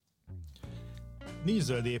Nincs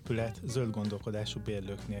zöld épület zöld gondolkodású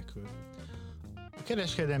bérlők nélkül. A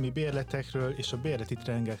kereskedelmi bérletekről és a bérleti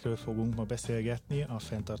trendekről fogunk ma beszélgetni a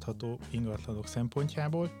fenntartható ingatlanok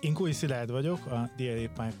szempontjából. Én Kúi Szilárd vagyok, a DLA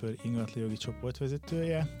Piper ingatlanjogi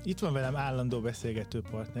csoportvezetője. Itt van velem állandó beszélgető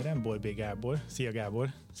partnerem, Bolbé Gábor. Szia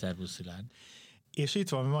Gábor! Szervusz Szilárd! És itt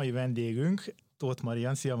van a mai vendégünk, Tóth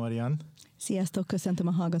Marian. Szia Marian! Sziasztok, köszöntöm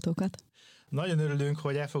a hallgatókat! Nagyon örülünk,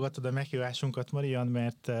 hogy elfogadtad a meghívásunkat, Marian,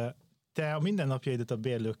 mert te a mindennapjaidat a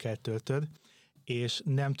bérlőkkel töltöd, és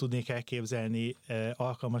nem tudnék elképzelni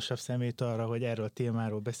alkalmasabb szemét arra, hogy erről a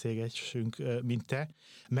témáról beszélgessünk, mint te.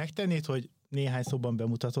 Megtennéd, hogy néhány szóban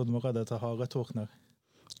bemutatod magadat a hallgatóknak?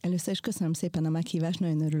 Először is köszönöm szépen a meghívást,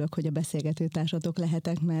 nagyon örülök, hogy a beszélgető társatok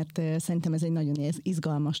lehetek, mert szerintem ez egy nagyon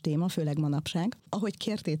izgalmas téma, főleg manapság. Ahogy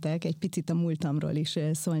kértétek, egy picit a múltamról is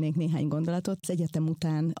szólnék néhány gondolatot. Az egyetem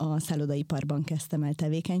után a szállodaiparban kezdtem el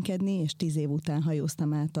tevékenykedni, és 10 év után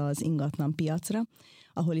hajóztam át az ingatlan piacra,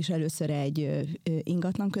 ahol is először egy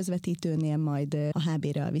ingatlan közvetítőnél, majd a HB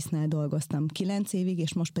Reavisnál dolgoztam 9 évig,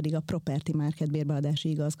 és most pedig a Property Market bérbeadási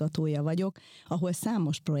igazgatója vagyok, ahol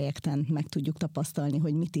számos projekten meg tudjuk tapasztalni,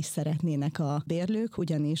 hogy mit is szeretnének a bérlők,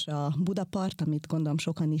 ugyanis a Budapart, amit gondolom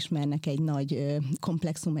sokan ismernek, egy nagy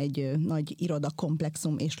komplexum, egy nagy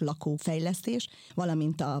irodakomplexum és lakófejlesztés,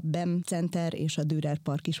 valamint a BEM Center és a Dürer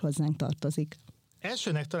Park is hozzánk tartozik.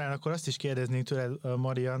 Elsőnek talán akkor azt is kérdeznénk tőled,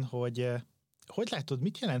 Marian, hogy látod,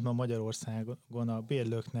 mit jelent ma Magyarországon a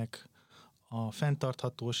bérlőknek a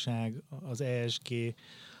fenntarthatóság, az ESG,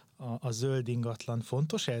 a zöld ingatlan?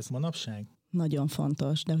 Fontos ez manapság? Nagyon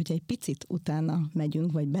fontos, de hogyha egy picit utána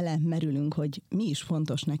megyünk, vagy belemerülünk, hogy mi is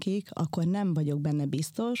fontos nekik, akkor nem vagyok benne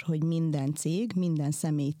biztos, hogy minden cég, minden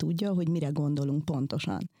személy tudja, hogy mire gondolunk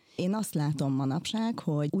pontosan. Én azt látom manapság,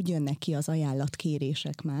 hogy úgy jönnek ki az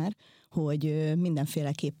ajánlatkérések már, hogy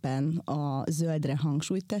mindenféleképpen a zöldre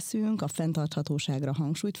hangsúlyt teszünk, a fenntarthatóságra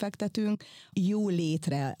hangsúlyt fektetünk, jó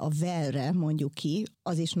létre, a well-re mondjuk ki,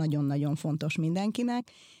 az is nagyon-nagyon fontos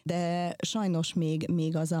mindenkinek, de sajnos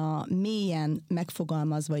még az a mélyen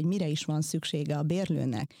megfogalmazva, hogy mire is van szüksége a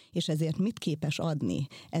bérlőnek, és ezért mit képes adni,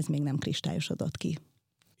 ez még nem kristályosodott ki.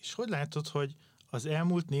 És hogy látod, hogy az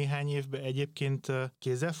elmúlt néhány évben egyébként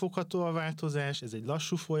kézzelfogható a változás, ez egy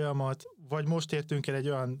lassú folyamat, vagy most értünk el egy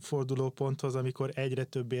olyan fordulóponthoz, amikor egyre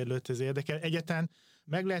több bérlőt ez érdekel. Egyáltalán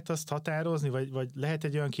meg lehet azt határozni, vagy lehet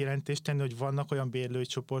egy olyan kijelentést tenni, hogy vannak olyan bérlői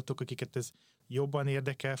csoportok, akiket ez jobban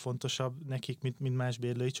érdekel, fontosabb nekik, mint más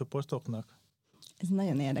bérlői csoportoknak? Ez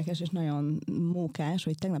nagyon érdekes és nagyon mókás,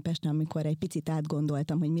 hogy tegnap este, amikor egy picit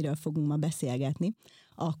átgondoltam, hogy miről fogunk ma beszélgetni,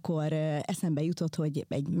 akkor eszembe jutott, hogy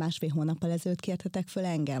egy 1,5 hónappal ezelőtt kértetek föl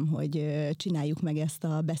engem, hogy csináljuk meg ezt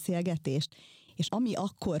a beszélgetést. És ami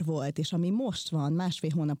akkor volt, és ami most van,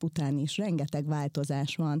 1,5 hónap után is, rengeteg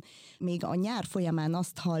változás van. Még a nyár folyamán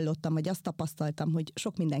azt hallottam, vagy azt tapasztaltam, hogy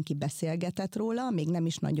sok mindenki beszélgetett róla, még nem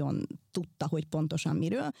is nagyon tudta, hogy pontosan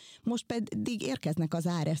miről. Most pedig érkeznek az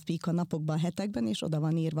RFP-k a napokban, a hetekben, és oda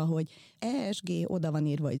van írva, hogy ESG, oda van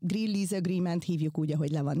írva, hogy Green Lease Agreement, hívjuk úgy, ahogy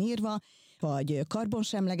le van írva, vagy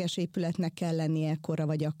karbonsemleges épületnek kell lennie ekkora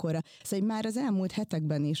vagy akkora. Szóval már az elmúlt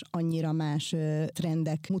hetekben is annyira más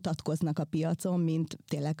trendek mutatkoznak a piacon, mint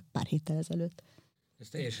tényleg pár héttel ezelőtt. Ez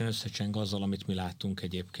teljesen összecseng azzal, amit mi láttunk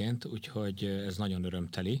egyébként, úgyhogy ez nagyon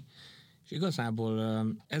örömteli. És igazából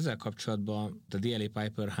ezzel kapcsolatban a DLA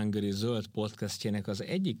Piper Hungary zöld podcastjének az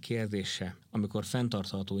egyik kérdése, amikor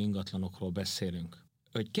fenntartható ingatlanokról beszélünk,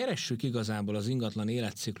 hogy keressük igazából az ingatlan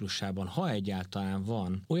életciklusában, ha egyáltalán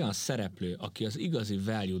van olyan szereplő, aki az igazi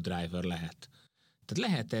value driver lehet.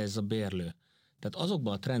 Tehát lehet ez a bérlő? Tehát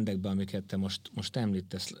azokban a trendekben, amiket te most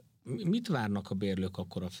említesz, mit várnak a bérlők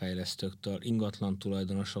akkor a fejlesztőktől, ingatlan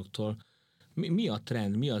tulajdonosoktól? Mi a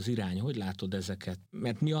trend, mi az irány, hogy látod ezeket?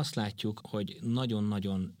 Mert mi azt látjuk, hogy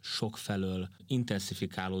nagyon-nagyon sok felől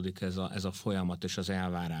intenzifikálódik ez a folyamat és az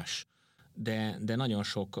elvárás. De nagyon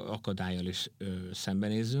sok akadállyal is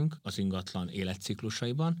szembenézünk az ingatlan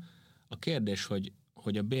életciklusaiban. A kérdés,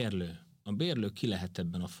 hogy a bérlő ki lehet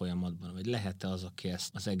ebben a folyamatban, vagy lehet-e az, aki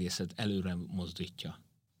ezt az egészet előre mozdítja?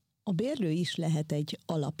 A bérlő is lehet egy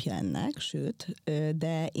alapja ennek, sőt,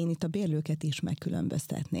 de én itt a bérlőket is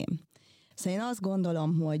megkülönböztetném. Szóval én azt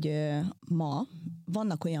gondolom, hogy ma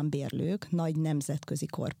vannak olyan bérlők, nagy nemzetközi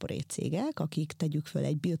korporét cégek, akik tegyük föl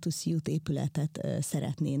egy build-to-suit épületet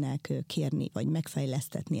szeretnének kérni, vagy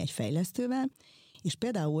megfejlesztetni egy fejlesztővel, És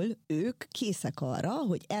például ők készek arra,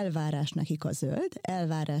 hogy elvárás nekik a zöld,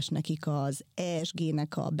 elvárás nekik az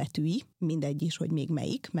ESG-nek a betűi, mindegy is, hogy még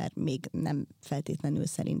melyik, mert még nem feltétlenül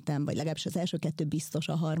szerintem, vagy legalábbis az első kettő biztos,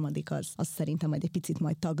 a harmadik az szerintem majd egy picit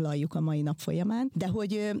majd taglaljuk a mai nap folyamán, de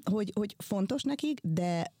hogy fontos nekik,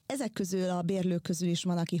 de ezek közül a bérlők közül is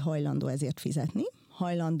van, aki hajlandó ezért fizetni,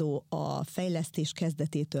 hajlandó a fejlesztés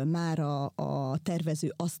kezdetétől már a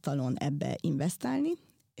tervező asztalon ebbe investálni,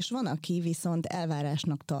 és van, aki viszont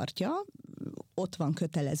elvárásnak tartja, ott van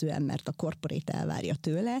kötelezően, mert a corporate elvárja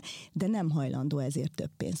tőle, de nem hajlandó ezért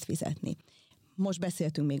több pénzt fizetni. Most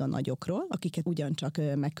beszéltünk még a nagyokról, akiket ugyancsak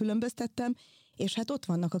megkülönböztettem, és hát ott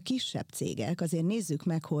vannak a kisebb cégek, azért nézzük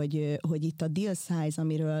meg, hogy itt a deal size,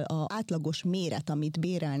 amiről az átlagos méret, amit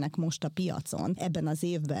bérelnek most a piacon ebben az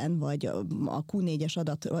évben, vagy a Q4-es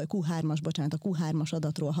adat, a Q3-as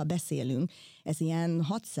adatról, ha beszélünk, ez ilyen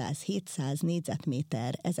 600-700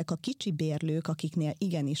 négyzetméter. Ezek a kicsi bérlők, akiknél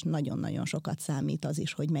igenis nagyon-nagyon sokat számít az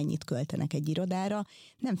is, hogy mennyit költenek egy irodára,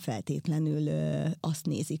 nem feltétlenül azt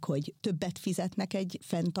nézik, hogy többet fizetnek egy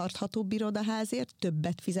fenntarthatóbb irodaházért,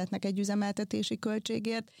 többet fizetnek egy üzemeltetési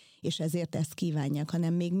költségért, és ezért ezt kívánják,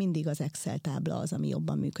 hanem még mindig az Excel tábla az, ami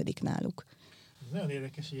jobban működik náluk. Ez nagyon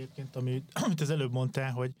érdekes egyébként, amit az előbb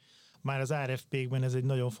mondtál, hogy már az RFP-kben ez egy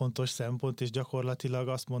nagyon fontos szempont, és gyakorlatilag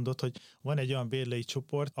azt mondod, hogy van egy olyan bérlői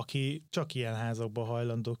csoport, aki csak ilyen házakba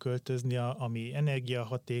hajlandó költözni, ami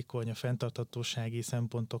energiahatékony, a fenntarthatósági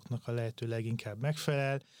szempontoknak a lehető leginkább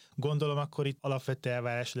megfelel. Gondolom, akkor itt alapvető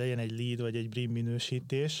elvárás legyen egy LEED vagy egy BREEAM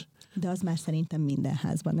minősítés. De az már szerintem minden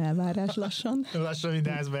házban elvárás lassan. Lassan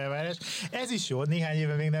minden házban elvárás. Ez is jó, néhány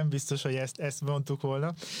éve még nem biztos, hogy ezt mondtuk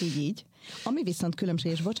volna. Így. Ami viszont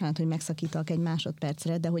különbség, és bocsánat, hogy megszakítok egy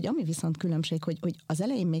másodpercre, de hogy ami viszont különbség, hogy az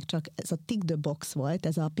elején még csak ez a tick the box volt,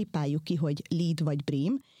 ez a pipáljuk ki, hogy LEED vagy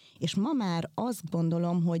BREEAM, és ma már azt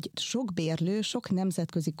gondolom, hogy sok bérlő, sok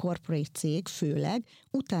nemzetközi corporate cég főleg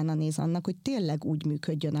utána néz annak, hogy tényleg úgy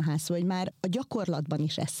működjön a ház, hogy már a gyakorlatban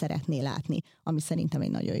is ezt szeretné látni, ami szerintem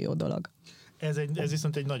egy nagyon jó dolog. Ez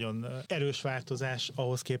viszont egy nagyon erős változás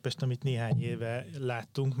ahhoz képest, amit néhány éve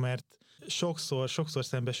láttunk, mert sokszor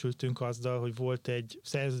szembesültünk azzal, hogy volt egy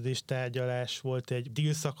szerződéstárgyalás, volt egy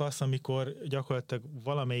deal szakasz, amikor gyakorlatilag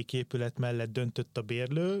valamelyik épület mellett döntött a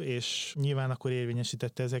bérlő, és nyilván akkor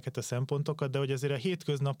érvényesítette ezeket a szempontokat, de hogy azért a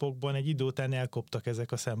hétköznapokban egy idő után elkoptak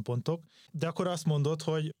ezek a szempontok. De akkor azt mondod,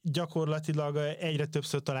 hogy gyakorlatilag egyre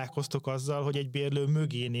többször találkoztok azzal, hogy egy bérlő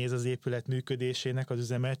mögé néz az épület működésének, az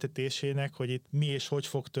üzemeltetésének, hogy itt mi és hogy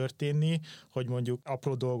fog történni, hogy mondjuk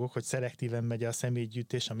apró dolgok, hogy szelektíven megy a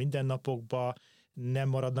személygyűjtés a mindennapokba, nem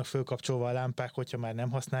maradnak fölkapcsolva a lámpák, hogyha már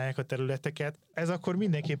nem használják a területeket. Ez akkor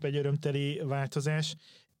mindenképp egy örömteli változás,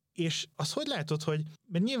 és az hogy látod, hogy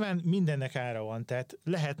mert nyilván mindennek ára van, tehát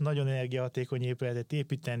lehet nagyon energiahatékony épületet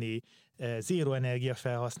építeni, zéró energia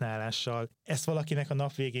felhasználással, ezt valakinek a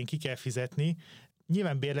nap végén ki kell fizetni,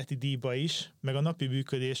 nyilván bérleti díjba is, meg a napi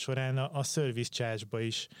működés során a service charge-ba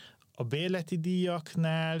is. A bérleti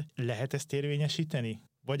díjaknál lehet ezt érvényesíteni?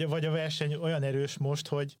 Vagy a verseny olyan erős most,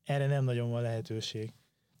 hogy erre nem nagyon van lehetőség?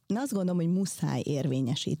 Én azt gondolom, hogy muszáj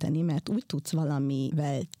érvényesíteni, mert úgy tudsz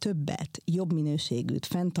valamivel többet, jobb minőségűt,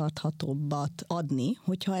 fenntarthatóbbat adni,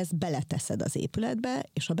 hogyha ezt beleteszed az épületbe,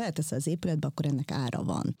 és ha beleteszed az épületbe, akkor ennek ára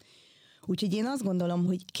van. Úgyhogy én azt gondolom,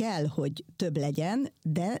 hogy kell, hogy több legyen,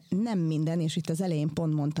 de nem minden, és itt az elején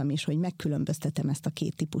pont mondtam is, hogy megkülönböztetem ezt a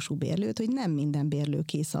két típusú bérlőt, hogy nem minden bérlő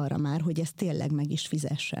kész arra már, hogy ezt tényleg meg is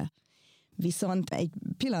fizesse. Viszont egy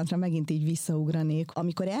pillanatra megint így visszaugranék,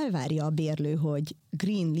 amikor elvárja a bérlő, hogy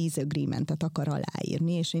Green Lease Agreement-et akar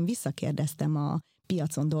aláírni, és én visszakérdeztem a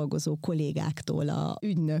piacon dolgozó kollégáktól, a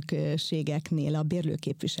ügynökségeknél, a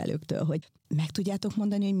bérlőképviselőktől, hogy meg tudjátok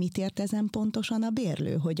mondani, hogy mit ért ezen pontosan a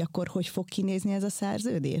bérlő, hogy akkor hogy fog kinézni ez a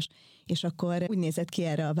szerződés? És akkor úgy nézett ki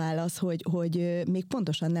erre a válasz, hogy még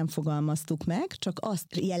pontosan nem fogalmaztuk meg, csak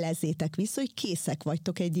azt jelezzétek vissza, hogy készek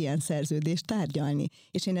vagytok egy ilyen szerződést tárgyalni.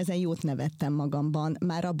 És én ezen jót nevettem magamban,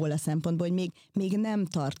 már abból a szempontból, hogy még nem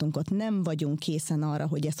tartunk ott, nem vagyunk készen arra,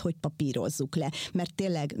 hogy ezt hogy papírozzuk le, mert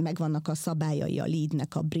tényleg megvannak a szabályai a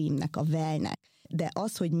LEED-nek, a BREEAM-nek, a WELL-nek, de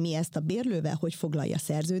az, hogy mi ezt a bérlővel hogy foglalja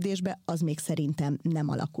szerződésbe, az még szerintem nem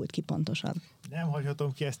alakult ki pontosan. Nem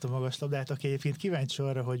hagyhatom ki ezt a magas labdát, aki egyébként kíváncsi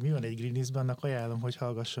arra, hogy mi van egy Greenisban, annak ajánlom, hogy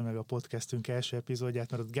hallgassa meg a podcastünk első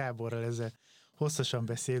epizódját, mert ott Gáborral ezzel hosszasan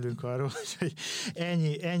beszélünk arról, hogy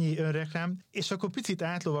ennyi önreklám. És akkor picit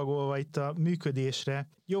átlovagolva itt a működésre,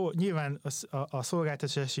 jó, nyilván a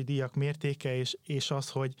szolgáltatási díjak mértéke és az,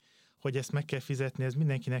 hogy ezt meg kell fizetni, ez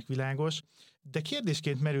mindenkinek világos. De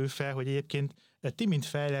kérdésként merül fel, hogy egyébként ti, mint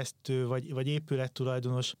fejlesztő vagy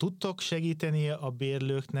épülettulajdonos, tudtok segíteni a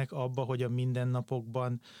bérlőknek abba, hogy a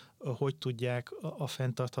mindennapokban hogy tudják a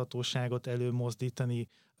fenntarthatóságot előmozdítani,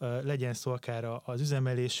 legyen szó akár a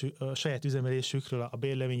saját üzemelésükről a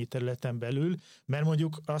bérleményi területen belül, mert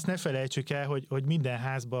mondjuk azt ne felejtsük el, hogy minden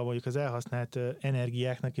házban mondjuk az elhasznált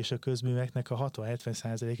energiáknak és a közműveknek a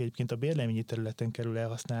 60-70% egyébként a bérleményi területen kerül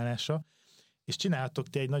elhasználásra, és csináltok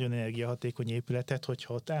ti egy nagyon energiahatékony épületet,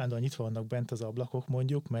 hogyha ott állandóan nyitva vannak bent az ablakok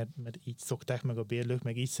mondjuk, mert így szokták meg a bérlők,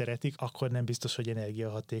 meg így szeretik, akkor nem biztos, hogy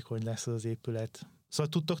energiahatékony lesz az épület.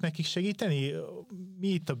 Szóval tudtok nekik segíteni? Mi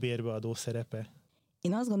itt a bérbeadó szerepe?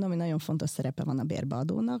 Én azt gondolom, hogy nagyon fontos szerepe van a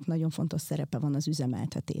bérbeadónak, nagyon fontos szerepe van az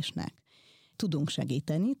üzemeltetésnek. Tudunk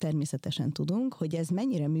segíteni, természetesen tudunk, hogy ez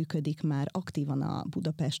mennyire működik már aktívan a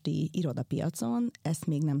budapesti irodapiacon, ezt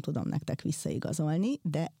még nem tudom nektek visszaigazolni,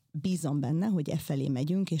 de bízom benne, hogy e felé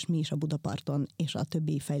megyünk, és mi is a Budaparton és a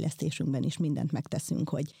többi fejlesztésünkben is mindent megteszünk,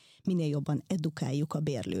 hogy minél jobban edukáljuk a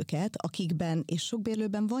bérlőket, akikben, és sok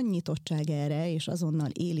bérlőben van nyitottság erre, és azonnal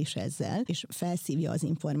él is ezzel, és felszívja az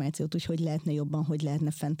információt, hogy lehetne jobban, hogy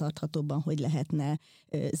lehetne fenntarthatóbban, hogy lehetne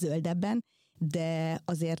zöldebben, de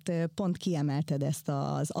azért pont kiemelted ezt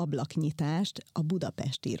az ablaknyitást, a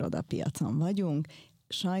budapesti irodapiacon vagyunk.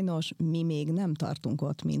 Sajnos mi még nem tartunk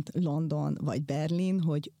ott, mint London vagy Berlin,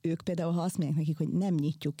 hogy ők például, ha azt mondják nekik, hogy nem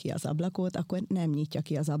nyitjuk ki az ablakot, akkor nem nyitja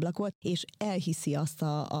ki az ablakot, és elhiszi azt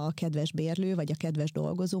a kedves bérlő, vagy a kedves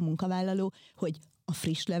dolgozó, munkavállaló, hogy a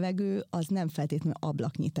friss levegő az nem feltétlenül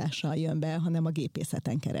ablaknyitással jön be, hanem a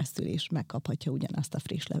gépészeten keresztül is megkaphatja ugyanazt a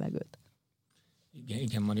friss levegőt.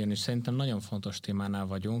 Igen, Marian, és szerintem nagyon fontos témánál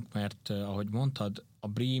vagyunk, mert ahogy mondtad, a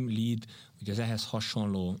BREEAM, LEED, ugye az ehhez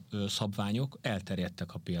hasonló szabványok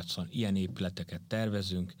elterjedtek a piacon. Ilyen épületeket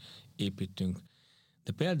tervezünk, építünk.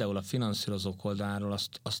 De például a finanszírozók oldaláról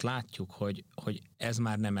azt látjuk, hogy ez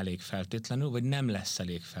már nem elég feltétlenül, vagy nem lesz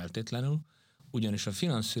elég feltétlenül, ugyanis a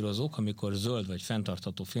finanszírozók, amikor zöld vagy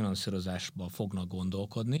fenntartható finanszírozásba fognak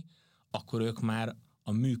gondolkodni, akkor ők már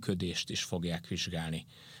a működést is fogják vizsgálni.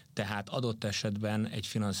 Tehát adott esetben egy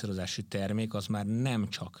finanszírozási termék az már nem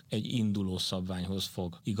csak egy induló szabványhoz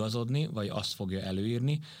fog igazodni, vagy azt fogja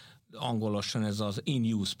előírni, angolosan ez az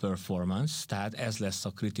in-use performance, tehát ez lesz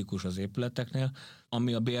a kritikus az épületeknél,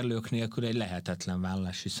 ami a bérlők nélkül egy lehetetlen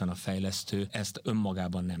vállalás, hiszen a fejlesztő ezt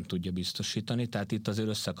önmagában nem tudja biztosítani, tehát itt azért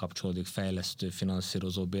összekapcsolódik fejlesztő,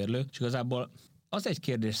 finanszírozó, bérlő, és igazából az egy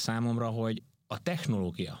kérdés számomra, hogy a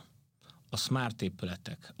technológia, a smart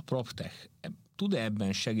épületek, a PropTech tud-e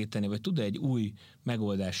ebben segíteni, vagy tud-e egy új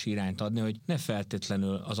megoldási irányt adni, hogy ne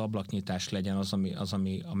feltétlenül az ablaknyitás legyen az,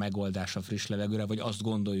 ami a megoldás a friss levegőre, vagy azt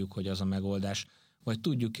gondoljuk, hogy az a megoldás, vagy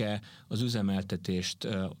tudjuk-e az üzemeltetést,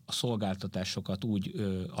 a szolgáltatásokat úgy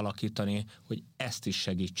alakítani, hogy ezt is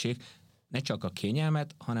segítsék, ne csak a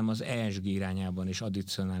kényelmet, hanem az ESG irányában is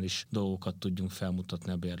addicionális dolgokat tudjunk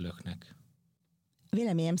felmutatni a bérlőknek.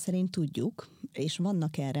 Véleményem szerint tudjuk, és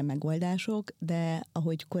vannak erre megoldások, de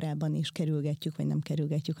ahogy korábban is kerülgetjük, vagy nem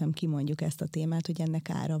kerülgetjük, hanem kimondjuk ezt a témát, hogy ennek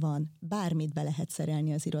ára van. Bármit be lehet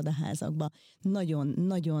szerelni az irodaházakba.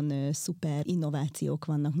 Nagyon szuper innovációk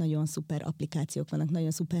vannak, nagyon szuper applikációk vannak,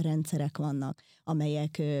 nagyon szuper rendszerek vannak,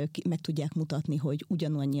 amelyek meg tudják mutatni, hogy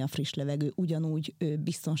ugyanannyi a friss levegő, ugyanúgy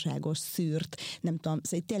biztonságos, szűrt, nem tudom,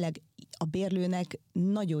 szóval tényleg a bérlőnek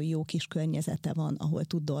nagyon jó kis környezete van, ahol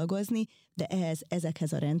tud dolgozni, de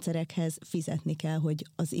ezekhez a rendszerekhez fizetni kell, hogy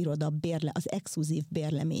az iroda az exkluzív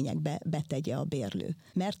bérleményekbe betegye a bérlő.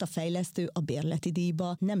 Mert a fejlesztő a bérleti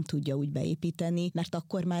díjba nem tudja úgy beépíteni, mert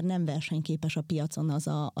akkor már nem versenyképes a piacon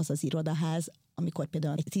az irodaház, amikor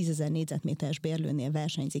például egy 10 000 négyzetméteres bérlőnél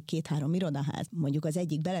versenyzik 2-3 irodaház, mondjuk az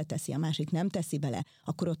egyik beleteszi, a másik nem teszi bele,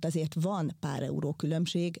 akkor ott azért van pár euró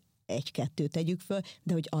különbség, 1-2 tegyük föl,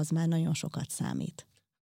 de hogy az már nagyon sokat számít.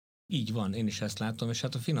 Így van, én is ezt látom, és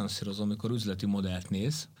hát a finanszírozó, amikor üzleti modellt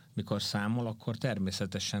néz, mikor számol, akkor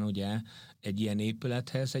természetesen ugye egy ilyen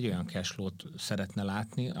épülethez egy olyan cashflow-t szeretne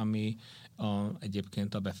látni, ami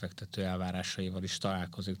egyébként a befektető elvárásaival is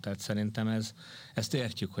találkozik. Tehát szerintem ezt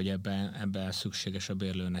értjük, hogy ebben szükséges a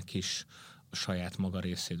bérlőnek is a saját maga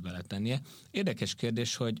részét beletennie. Érdekes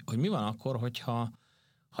kérdés, hogy mi van akkor, hogyha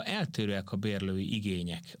eltérőek a bérlői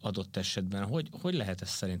igények adott esetben, hogy lehet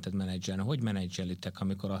ezt szerinted menedzselni? Hogy menedzselitek,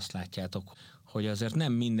 amikor azt látjátok, hogy azért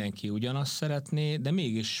nem mindenki ugyanazt szeretné, de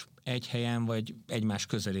mégis egy helyen vagy egymás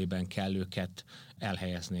közelében kell őket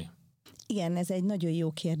elhelyezni? Igen, ez egy nagyon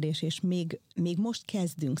jó kérdés, és még most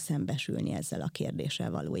kezdünk szembesülni ezzel a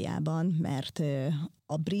kérdéssel valójában, mert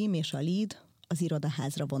a BREEAM és a LEED az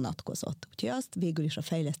irodaházra vonatkozott. Úgyhogy azt végül is a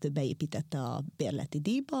fejlesztő beépítette a bérleti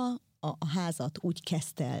díjba, a házat úgy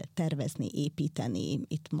kezdte el tervezni, építeni,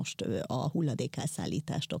 itt most a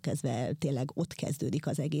hulladékelszállítástól kezdve tényleg ott kezdődik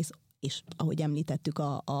az egész, és ahogy említettük,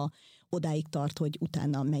 odáig tart, hogy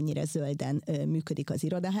utána mennyire zölden működik az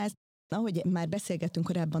irodaház. Ahogy már beszélgettünk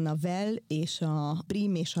korábban, a Well és a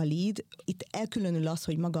Brim és a Lead, itt elkülönül az,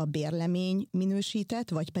 hogy maga a bérlemény minősített,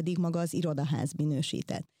 vagy pedig maga az irodaház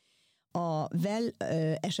minősített. A Well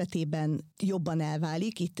esetében jobban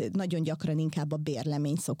elválik, itt nagyon gyakran inkább a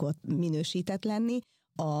bérlemény szokott minősített lenni,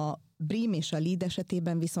 a Brim és a Lead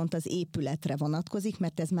esetében viszont az épületre vonatkozik,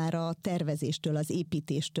 mert ez már a tervezéstől, az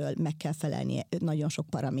építéstől meg kell felelnie nagyon sok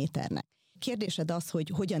paraméternek. Kérdésed az, hogy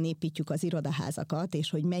hogyan építjük az irodaházakat, és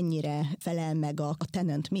hogy mennyire felel meg a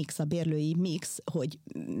tenant mix, a bérlői mix, hogy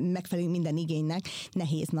megfelelünk minden igénynek,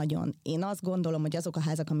 nehéz nagyon. Én azt gondolom, hogy azok a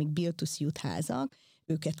házak, amik build-to-suit házak,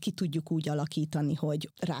 őket ki tudjuk úgy alakítani, hogy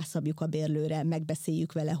rászabjuk a bérlőre,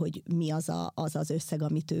 megbeszéljük vele, hogy mi az összeg,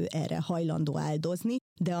 amit ő erre hajlandó áldozni,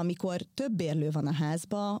 de amikor több bérlő van a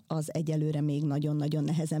házba, az egyelőre még nagyon-nagyon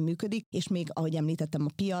nehezen működik, és még, ahogy említettem,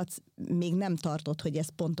 a piac még nem tartott, hogy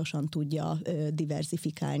ezt pontosan tudja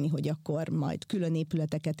diversifikálni, hogy akkor majd külön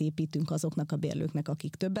épületeket építünk azoknak a bérlőknek,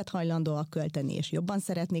 akik többet hajlandóak költeni, és jobban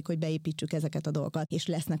szeretnék, hogy beépítsük ezeket a dolgokat, és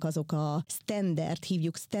lesznek azok a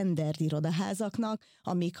hívjuk standard irodaházaknak,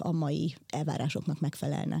 amik a mai elvárásoknak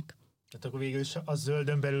megfelelnek. Tehát akkor végül is a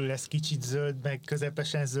zöldön belül lesz kicsit zöld, meg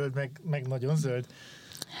közepesen zöld, meg nagyon zöld?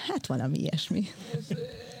 Hát valami ilyesmi.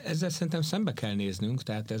 Ezzel szerintem szembe kell néznünk,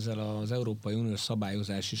 tehát ezzel az Európai Uniós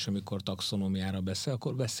szabályozás is, amikor taxonómiára beszél,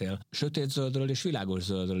 akkor beszél sötét zöldről és világos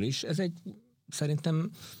zöldről is.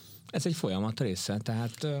 Szerintem ez egy folyamat része,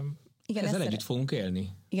 tehát igen, ezzel együtt fogunk élni.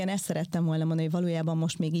 Igen, ezt szerettem volna mondani, hogy valójában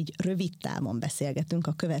most még így rövid távon beszélgetünk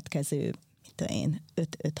a következő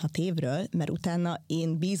 5-6 évről, mert utána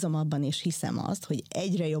én bízom abban és hiszem azt, hogy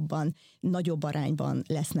egyre jobban, nagyobb arányban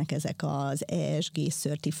lesznek ezek az ESG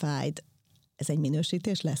certified, ez egy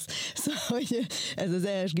minősítés lesz? Szóval, hogy ez az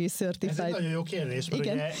ESG certified... Ez egy nagyon jó kérdés, mert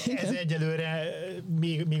igen, ugye ez egyelőre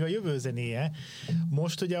még a jövő zenéje.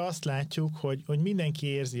 Most ugye azt látjuk, hogy mindenki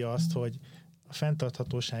érzi azt, hogy a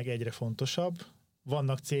fenntarthatóság egyre fontosabb,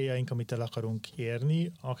 vannak céljaink, amit el akarunk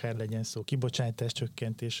érni, akár legyen szó kibocsátás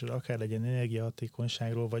csökkentésről, akár legyen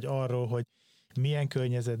energiahatékonyságról, vagy arról, hogy milyen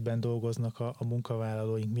környezetben dolgoznak a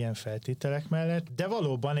munkavállalóink, milyen feltételek mellett, de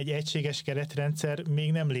valóban egy egységes keretrendszer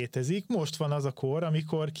még nem létezik. Most van az a kor,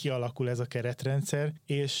 amikor kialakul ez a keretrendszer,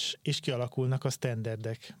 és kialakulnak a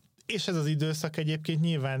standardek. És ez az időszak egyébként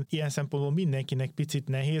nyilván ilyen szempontból mindenkinek picit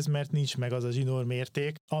nehéz, mert nincs meg az a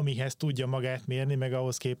zsinórmérték, amihez tudja magát mérni, meg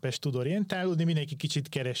ahhoz képest tud orientálódni, mindenki kicsit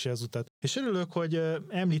keresi az utat. És örülök, hogy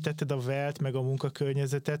említetted a Well-t, meg a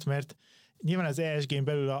munkakörnyezetet, mert nyilván az ESG-n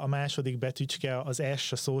belül a második betűcske, az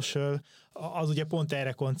S, a social, az ugye pont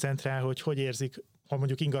erre koncentrál, hogy érzik, ha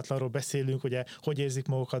mondjuk ingatlanról beszélünk, ugye, hogy érzik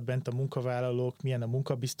magukat bent a munkavállalók, milyen a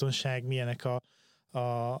munkabiztonság, milyenek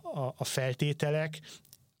a feltételek.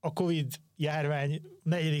 A Covid járvány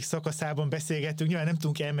 4. szakaszában beszélgettünk, nyilván nem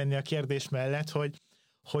tudunk elmenni a kérdés mellett, hogy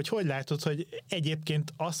látod, hogy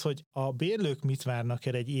egyébként az, hogy a bérlők mit várnak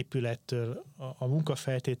el egy épülettől a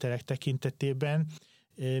munkafeltételek tekintetében,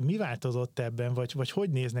 mi változott ebben, vagy hogy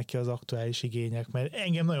néznek ki az aktuális igények? Mert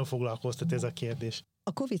engem nagyon foglalkoztat ez a kérdés.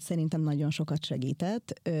 A Covid szerintem nagyon sokat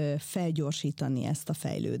segített felgyorsítani ezt a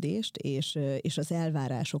fejlődést, és az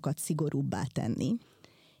elvárásokat szigorúbbá tenni.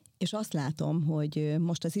 És azt látom, hogy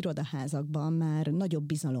most az irodaházakban már nagyobb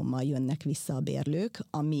bizalommal jönnek vissza a bérlők,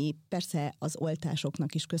 ami persze az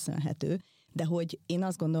oltásoknak is köszönhető, de hogy én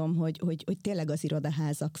azt gondolom, hogy tényleg az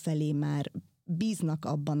irodaházak felé már bíznak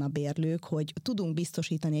abban a bérlők, hogy tudunk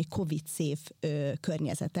biztosítani egy COVID-safe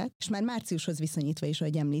környezetet, és már márciushoz viszonyítva is,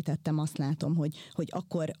 ahogy említettem, azt látom, hogy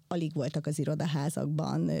akkor alig voltak az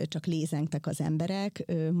irodaházakban, csak lézengtek az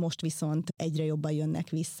emberek, most viszont egyre jobban jönnek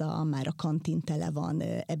vissza, már a kantin tele van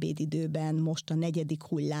ebédidőben, most a 4.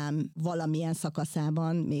 hullám valamilyen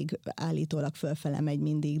szakaszában, még állítólag fölfele megy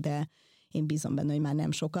mindig, de én bízom benne, hogy már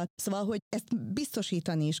nem sokat. Szóval, hogy ezt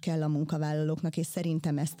biztosítani is kell a munkavállalóknak, és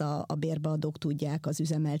szerintem ezt a bérbeadók tudják, az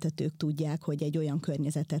üzemeltetők tudják, hogy egy olyan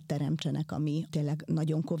környezetet teremtsenek, ami tényleg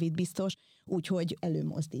nagyon Covid biztos, úgyhogy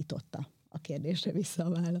előmozdította a kérdésre vissza a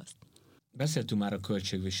választ. Beszéltünk már a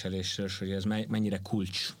költségviselésről, hogy ez mennyire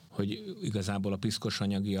kulcs, hogy igazából a piszkos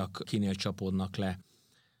anyagiak kinél csapódnak le.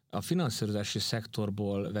 A finanszírozási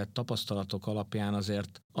szektorból vett tapasztalatok alapján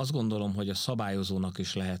azért azt gondolom, hogy a szabályozónak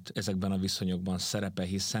is lehet ezekben a viszonyokban szerepe,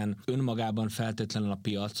 hiszen önmagában feltétlenül a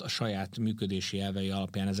piac a saját működési elvei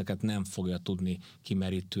alapján ezeket nem fogja tudni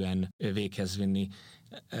kimerítően véghez vinni.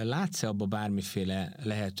 Látsz-e abba bármiféle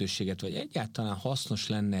lehetőséget, vagy egyáltalán hasznos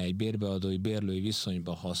lenne egy bérbeadói-bérlői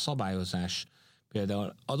viszonyban, ha a szabályozás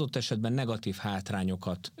például adott esetben negatív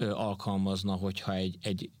hátrányokat alkalmazna, hogyha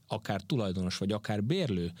egy akár tulajdonos, vagy akár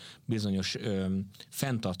bérlő bizonyos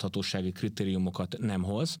fenntarthatósági kritériumokat nem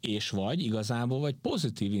hoz, és vagy igazából vagy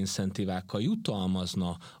pozitív incentívákkal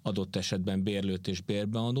jutalmazna adott esetben bérlőt és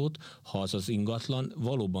bérbeadót, ha az ingatlan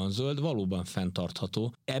valóban zöld, valóban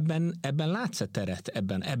fenntartható. Ebben látsz-e teret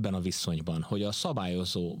ebben a viszonyban, hogy a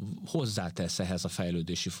szabályozó hozzátesz ehhez a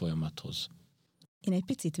fejlődési folyamathoz? Én egy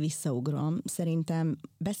picit visszaugrom. Szerintem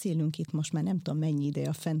beszélünk itt most már nem tudom mennyi ideje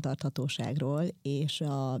a fenntarthatóságról, és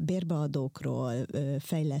a bérbeadókról,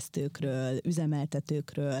 fejlesztőkről,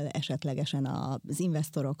 üzemeltetőkről, esetlegesen az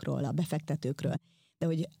investorokról, a befektetőkről, de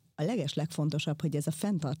hogy a legfontosabb, hogy ez a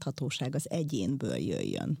fenntarthatóság az egyénből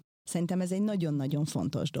jöjjön. Szerintem ez egy nagyon-nagyon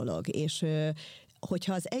fontos dolog, és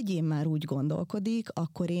hogyha az egyén már úgy gondolkodik,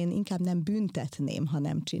 akkor én inkább nem büntetném, ha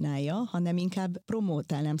nem csinálja, hanem inkább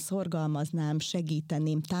promótálnám, szorgalmaznám,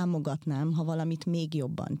 segíteném, támogatnám, ha valamit még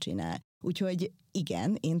jobban csinál. Úgyhogy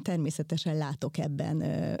igen, én természetesen látok ebben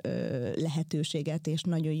lehetőséget, és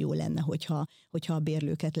nagyon jó lenne, hogyha a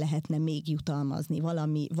bérlőket lehetne még jutalmazni,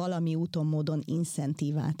 valami úton, módon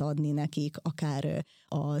incentívát adni nekik, akár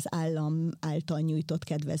az állam által nyújtott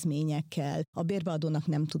kedvezményekkel. A bérbeadónak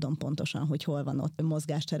nem tudom pontosan, hogy hol van ott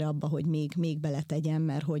mozgástere abba, hogy még beletegyen,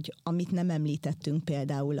 mert hogy amit nem említettünk,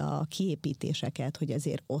 például a kiépítéseket, hogy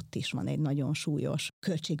ezért ott is van egy nagyon súlyos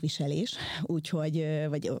költségviselés,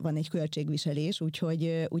 vagy van egy költségviselés,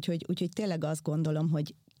 úgyhogy tényleg azt gondolom,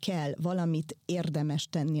 hogy kell valamit érdemes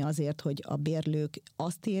tenni azért, hogy a bérlők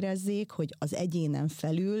azt érezzék, hogy az egyénen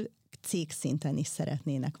felül cégszinten is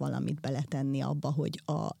szeretnének valamit beletenni abba, hogy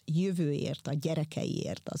a jövőért, a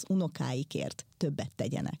gyerekeiért, az unokáikért többet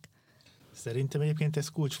tegyenek. Szerintem egyébként ez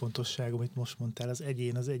kulcsfontosságú, amit most mondtál, az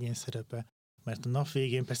egyén szerepe. Mert a nap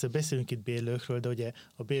végén persze beszélünk itt bérlőkről, de ugye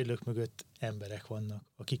a bérlők mögött emberek vannak,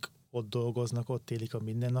 akik ott dolgoznak, ott élik a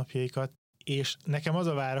mindennapjaikat, és nekem az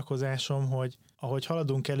a várakozásom, hogy ahogy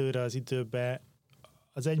haladunk előre az időbe,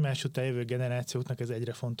 az egymás után jövő generációknak ez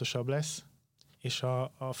egyre fontosabb lesz, és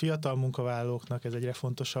a fiatal munkavállalóknak ez egyre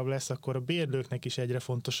fontosabb lesz, akkor a bérlőknek is egyre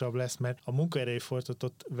fontosabb lesz, mert a munkaerői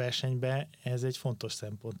folytatott versenyben ez egy fontos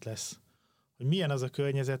szempont lesz. Hogy milyen az a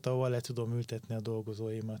környezet, ahol le tudom ültetni a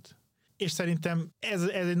dolgozóimat. És szerintem ez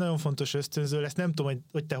egy nagyon fontos ösztönző lesz. Nem tudom,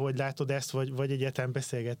 hogy te hogy látod ezt, vagy egyáltalán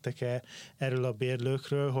beszélgettek-e erről a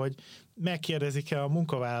bérlőkről, hogy megkérdezik-e a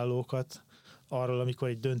munkavállalókat arról, amikor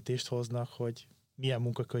egy döntést hoznak, hogy milyen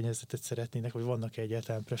munkakörnyezetet szeretnének, vagy vannak-e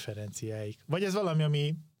egyáltalán preferenciáik. Vagy ez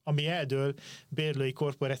valami, ami eldől bérlői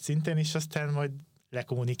korporát szinten, és aztán majd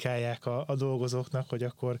lekommunikálják a dolgozóknak, hogy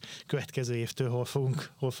akkor következő évtől hol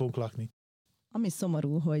fogunk lakni. Ami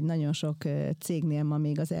szomorú, hogy nagyon sok cégnél ma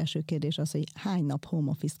még az első kérdés az, hogy hány nap home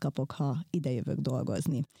office kapok, ha idejövök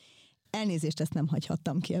dolgozni. Elnézést, ezt nem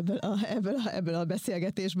hagyhattam ki ebből a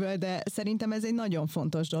beszélgetésből, de szerintem ez egy nagyon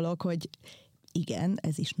fontos dolog, hogy igen,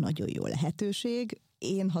 ez is nagyon jó lehetőség.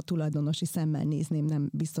 Én, ha tulajdonosi szemmel nézném, nem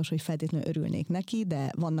biztos, hogy feltétlenül örülnék neki,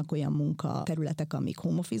 de vannak olyan munkaterületek, amik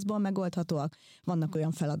home office-ból megoldhatóak, vannak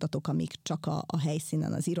olyan feladatok, amik csak a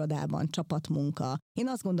helyszínen, az irodában, csapatmunka. Én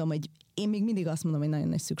azt gondolom, hogy én még mindig azt mondom, hogy nagyon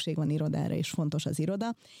nagy szükség van irodára, és fontos az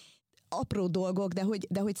iroda. Apró dolgok,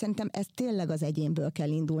 de hogy szerintem ez tényleg az egyénből kell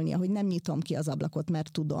indulnia, hogy nem nyitom ki az ablakot,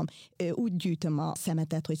 mert tudom. Úgy gyűjtöm a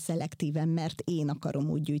szemetet, hogy szelektíven, mert én akarom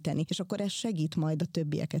úgy gyűjteni. És akkor ez segít majd a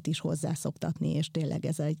többieket is hozzászoktatni, és tényleg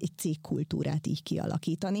ez egy cégkultúrát így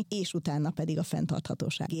kialakítani, és utána pedig a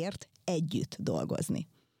fenntarthatóságért együtt dolgozni.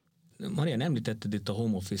 Maria, említetted itt a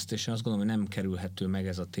home office-t, és azt gondolom, hogy nem kerülhető meg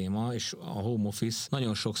ez a téma, és a home office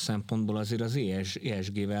nagyon sok szempontból azért az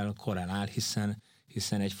ESG-vel korrelál,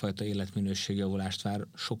 hiszen egyfajta életminőségjavulást vár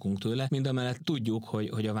sokunk tőle. Mindamellett tudjuk,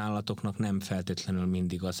 hogy a vállalatoknak nem feltétlenül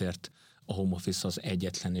mindig azért a home office az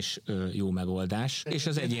egyetlen és jó megoldás, és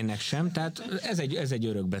az egyénnek sem, tehát ez egy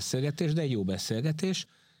örök beszélgetés, de egy jó beszélgetés.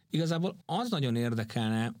 Igazából az nagyon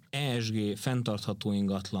érdekelne ESG, fenntartható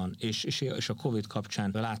ingatlan és a Covid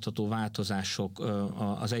kapcsán látható változások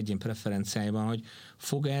az egyén preferenciáiban, hogy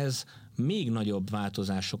fog ez még nagyobb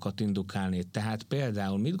változásokat indukálni. Tehát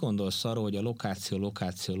például mit gondolsz arról, hogy a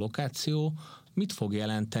lokáció mit fog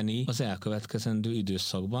jelenteni az elkövetkezendő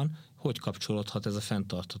időszakban, hogy kapcsolódhat ez a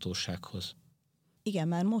fenntarthatósághoz? Igen,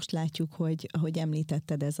 már most látjuk, hogy ahogy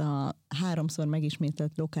említetted, ez a 3-szor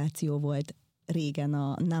megismételt lokáció volt régen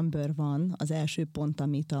a number one, az első pont,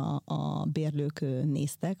 amit a bérlők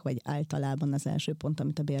néztek, vagy általában az első pont,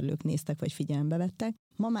 amit a bérlők néztek, vagy figyelembe vettek.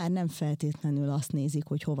 Ma már nem feltétlenül azt nézik,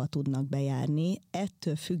 hogy hova tudnak bejárni.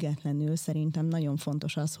 Ettől függetlenül szerintem nagyon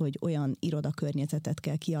fontos az, hogy olyan irodakörnyezetet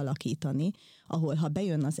kell kialakítani, ahol ha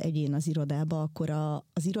bejön az egyén az irodába, akkor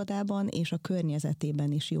az irodában és a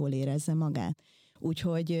környezetében is jól érezze magát.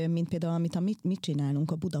 Úgyhogy, mint például, amit mit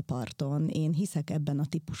csinálunk a Budaparton, én hiszek ebben a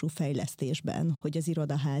típusú fejlesztésben, hogy az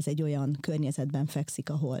irodaház egy olyan környezetben fekszik,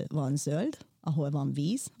 ahol van zöld, ahol van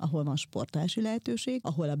víz, ahol van sportolási lehetőség,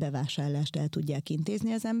 ahol a bevásárlást el tudják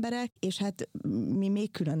intézni az emberek, és hát mi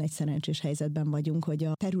még külön egy szerencsés helyzetben vagyunk, hogy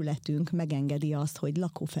a területünk megengedi azt, hogy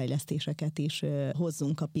lakófejlesztéseket is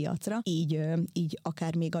hozzunk a piacra, így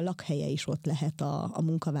akár még a lakhelye is ott lehet a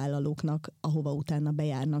munkavállalóknak, ahova utána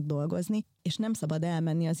bejárnak dolgozni, és nem szabad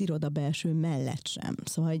elmenni az iroda belső mellett sem.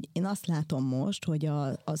 Szóval én azt látom most, hogy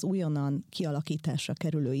az újonnan kialakításra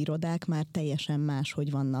kerülő irodák már teljesen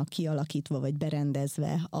máshogy vannak kialakítva, vagy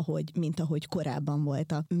berendezve, mint ahogy korábban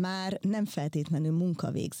voltak. Már nem feltétlenül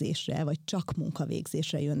munkavégzésre, vagy csak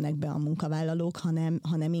munkavégzésre jönnek be a munkavállalók,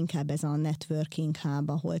 hanem inkább ez a networking hub,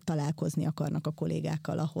 ahol találkozni akarnak a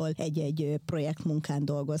kollégákkal, ahol egy-egy projektmunkán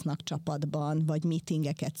dolgoznak csapatban, vagy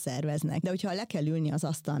meetingeket szerveznek. De hogyha le kell ülni az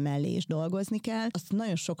asztal mellé és dolgozni kell, azt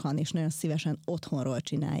nagyon sokan és nagyon szívesen otthonról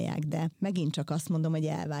csinálják, de megint csak azt mondom, hogy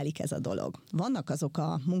elválik ez a dolog. Vannak azok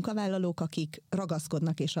a munkavállalók, akik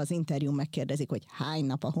ragaszkodnak, és az interjú megkérdezik, hogy hány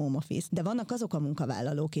nap a home office, de vannak azok a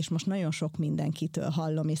munkavállalók, és most nagyon sok mindenkitől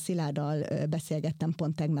hallom, és Szilárddal beszélgettem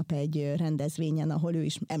pont tegnap egy rendezvényen, ahol ő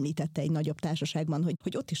is említette egy nagyobb társaságban,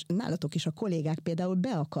 hogy ott is, nálatok is a kollégák például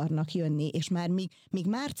be akarnak jönni, és már míg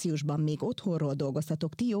márciusban még otthonról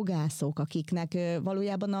dolgoztatok, ti jogászok, akiknek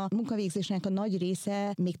valójában a munkavégzésnek a nagy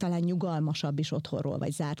része még talán nyugalmasabb is otthonról,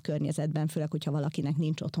 vagy zárt környezetben, főleg, hogyha valakinek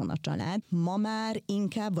nincs otthon a család. Ma már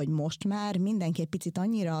inkább, vagy most már mindenki egy picit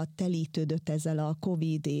annyira telítődött ezzel a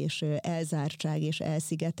Covid és elzártság és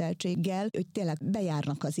elszigeteltséggel, hogy tényleg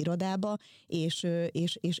bejárnak az irodába,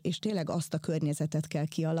 és tényleg azt a környezetet kell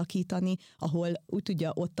kialakítani, ahol úgy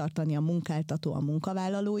tudja ott tartani a munkáltató a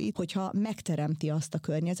munkavállalóit, hogyha megteremti azt a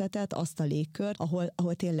környezetet, azt a légkört,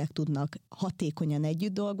 ahol tényleg tudnak hatékonyan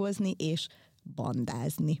együtt dolgozni, és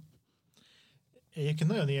bandázni. Egyébként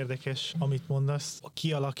nagyon érdekes, amit mondasz, a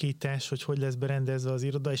kialakítás, hogy lesz berendezve az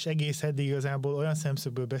iroda, és egész eddig igazából olyan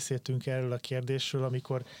szemszögből beszéltünk erről a kérdésről,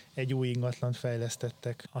 amikor egy új ingatlant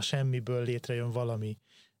fejlesztettek, a semmiből létrejön valami.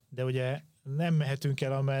 De ugye nem mehetünk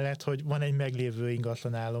el amellett, hogy van egy meglévő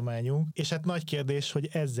ingatlan állományunk, és hát nagy kérdés, hogy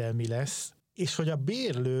ezzel mi lesz, és hogy a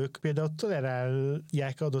bérlők például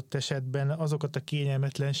tolerálják adott esetben azokat a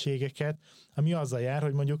kényelmetlenségeket, ami azzal jár,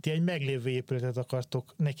 hogy mondjuk ti egy meglévő épületet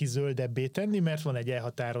akartok neki zöldebbé tenni, mert van egy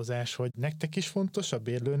elhatározás, hogy nektek is fontos, a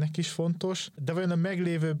bérlőnek is fontos, de vajon a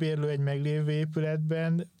meglévő bérlő egy meglévő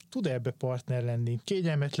épületben tud ebbe partner lenni?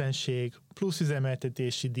 Kényelmetlenség, plusz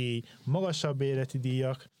üzemeltetési díj, magasabb életi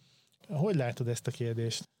díjak. Hogy látod ezt a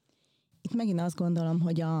kérdést? Itt megint azt gondolom,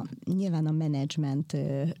 hogy nyilván a menedzsment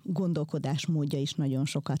gondolkodásmódja is nagyon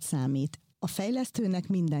sokat számít. A fejlesztőnek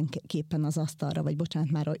mindenképpen az asztalra, vagy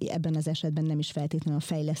bocsánat, már ebben az esetben nem is feltétlenül a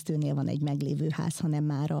fejlesztőnél van egy meglévő ház, hanem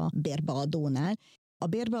már a bérbeadónál. A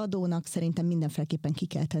bérbeadónak szerintem mindenféleképpen ki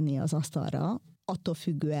kell tennie az asztalra, attól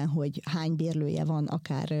függően, hogy hány bérlője van,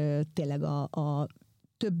 akár tényleg a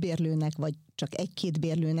több bérlőnek, vagy csak egy-két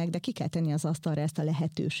bérlőnek, de ki kell tenni az asztalra ezt a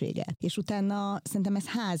lehetőséget. És utána szerintem ez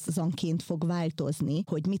házanként fog változni,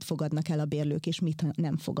 hogy mit fogadnak el a bérlők, és mit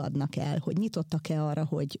nem fogadnak el, hogy nyitottak-e arra,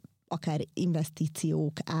 hogy akár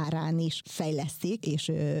investíciók árán is fejleszték,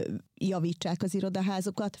 és javítsák az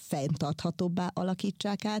irodaházukat, fenntarthatóbbá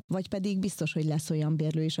alakítsák át, vagy pedig biztos, hogy lesz olyan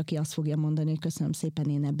bérlő is, aki azt fogja mondani, hogy köszönöm szépen,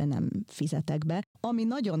 én ebben nem fizetek be. Ami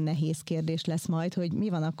nagyon nehéz kérdés lesz majd, hogy mi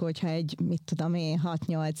van akkor, hogyha egy,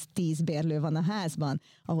 6-8-10 bérlő van a házban,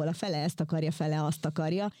 ahol a fele ezt akarja, fele azt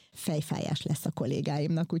akarja, fejfájás lesz a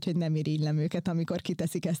kollégáimnak, úgyhogy nem irigylem őket, amikor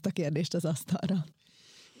kiteszik ezt a kérdést az asztalra.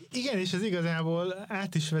 Igen, és ez igazából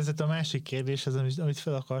át is vezet a másik kérdéshez, amit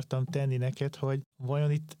fel akartam tenni neked, hogy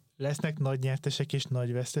vajon itt lesznek nagy nyertesek és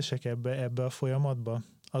nagy vesztesek ebbe a folyamatba,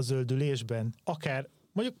 a zöldülésben? Akár,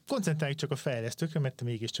 mondjuk koncentráljuk csak a fejlesztőkre, mert te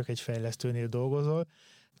mégiscsak egy fejlesztőnél dolgozol,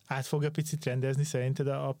 át fogja picit rendezni szerinted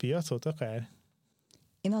a piacot akár?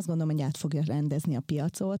 Én azt gondolom, hogy át fogja rendezni a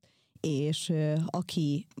piacot, és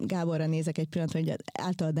aki, Gáborra nézek egy pillanatra, hogy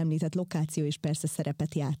általad említett lokáció is persze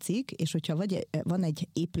szerepet játszik, és hogyha van egy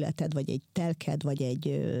épületed, vagy egy telked, vagy egy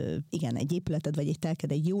épületed, vagy egy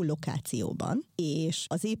telked egy jó lokációban, és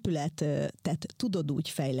az épületet tudod úgy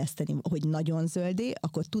fejleszteni, hogy nagyon zöldé,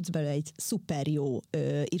 akkor tudsz belőle egy szuper jó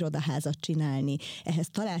irodaházat csinálni. Ehhez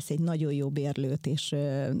találsz egy nagyon jó bérlőt, és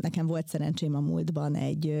nekem volt szerencsém a múltban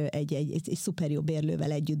egy szuper jó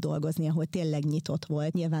bérlővel együtt dolgozni, ahol tényleg nyitott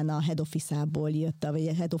volt. Nyilván a head office-ából jött, vagy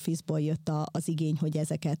a head office-ból jött az igény, hogy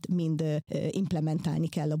ezeket mind implementálni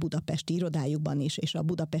kell a budapesti irodájukban is, és a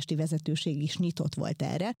budapesti vezetőség is nyitott volt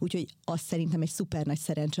erre. Úgyhogy az szerintem egy szuper nagy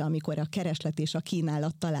szerencse, amikor a kereslet és a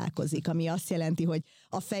kínálat találkozik, ami azt jelenti, hogy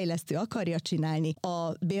a fejlesztő akarja csinálni,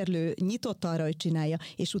 a bérlő nyitott arra, hogy csinálja,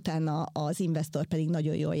 és utána az investor pedig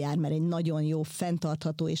nagyon jól jár, mert egy nagyon jó,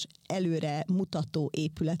 fenntartható és előre mutató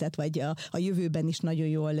épületet, vagy a jövőben is nagyon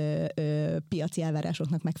jól piaci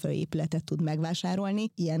elvárásoknak megfelelő épületet tud megvásárolni.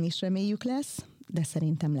 Ilyen is reméljük lesz, de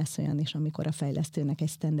szerintem lesz olyan is, amikor a fejlesztőnek egy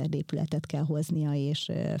standard épületet kell hoznia,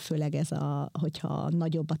 és főleg hogyha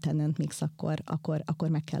nagyobb a tenant mix, akkor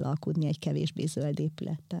meg kell alkudni egy kevésbé zöld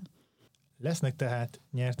épülettel. Lesznek tehát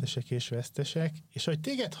nyertesek és vesztesek, és ahogy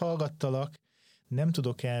téged hallgattalak, nem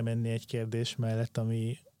tudok elmenni egy kérdés mellett,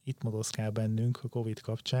 ami itt modoszkál bennünk a Covid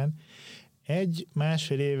kapcsán. 1-1,5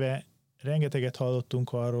 éve rengeteget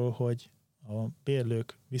hallottunk arról, hogy a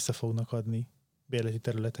bérlők vissza fognak adni bérleti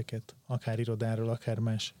területeket, akár irodáról, akár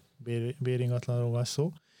más béringatlanról van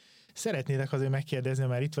szó. Szeretnélek azért megkérdezni,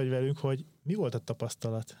 már itt vagy velünk, hogy mi volt a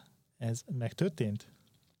tapasztalat? Ez megtörtént?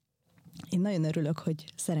 Én nagyon örülök, hogy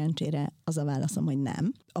szerencsére az a válaszom, hogy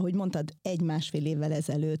nem. Ahogy mondtad, 1-1,5 évvel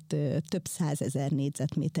ezelőtt több 100 000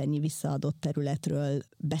 négyzetméternyi visszaadott területről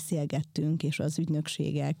beszélgettünk, és az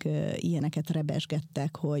ügynökségek ilyeneket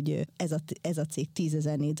rebesgettek, hogy ez a cég 10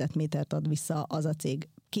 000 négyzetmétert ad vissza, az a cég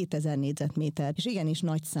 2000 négyzetméter, és igenis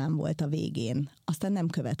nagy szám volt a végén. Aztán nem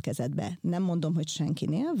következett be. Nem mondom, hogy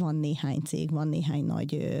senkinél, van néhány cég, van néhány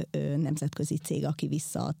nagy nemzetközi cég, aki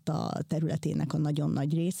visszaadta a területének a nagyon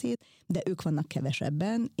nagy részét, de ők vannak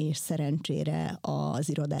kevesebben, és szerencsére az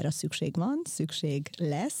irodára szükség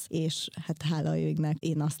lesz, és hát hála őknek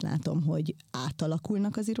én azt látom, hogy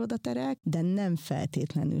átalakulnak az irodaterek, de nem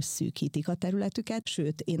feltétlenül szűkítik a területüket,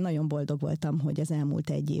 sőt, én nagyon boldog voltam, hogy az elmúlt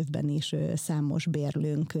 1 évben is számos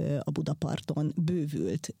bérlőnk a Budaparton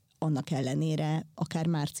bővült, annak ellenére, akár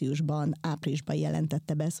márciusban, áprilisban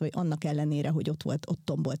jelentette be, hogy annak ellenére, hogy ott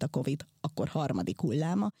tombolt a Covid, akkor 3.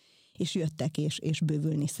 hulláma, és jöttek, és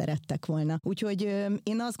bővülni szerettek volna. Úgyhogy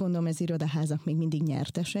én azt gondolom, ez irodaházak még mindig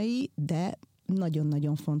nyertesei, de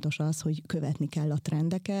nagyon-nagyon fontos az, hogy követni kell a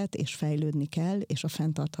trendeket, és fejlődni kell, és a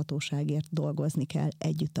fenntarthatóságért dolgozni kell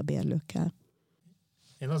együtt a bérlőkkel.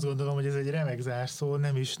 Én azt gondolom, hogy ez egy remek zárszó,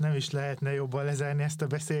 nem is lehetne jobban lezárni ezt a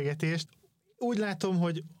beszélgetést. Úgy látom,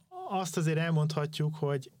 hogy azt azért elmondhatjuk,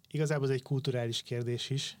 hogy igazából ez egy kulturális kérdés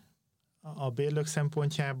is a bérlők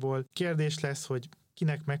szempontjából. Kérdés lesz, hogy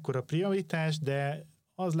kinek mekkora prioritás, de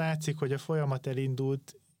az látszik, hogy a folyamat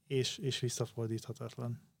elindult, és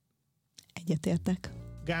visszafordíthatatlan. Egyetértek.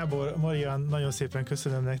 Gábor, Marian, nagyon szépen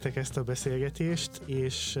köszönöm nektek ezt a beszélgetést,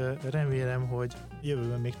 és remélem, hogy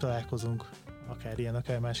jövőben még találkozunk akár ilyen,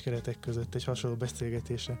 akár más keretek között egy hasonló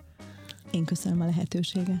beszélgetésre. Én köszönöm a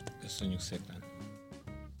lehetőséget. Köszönjük szépen.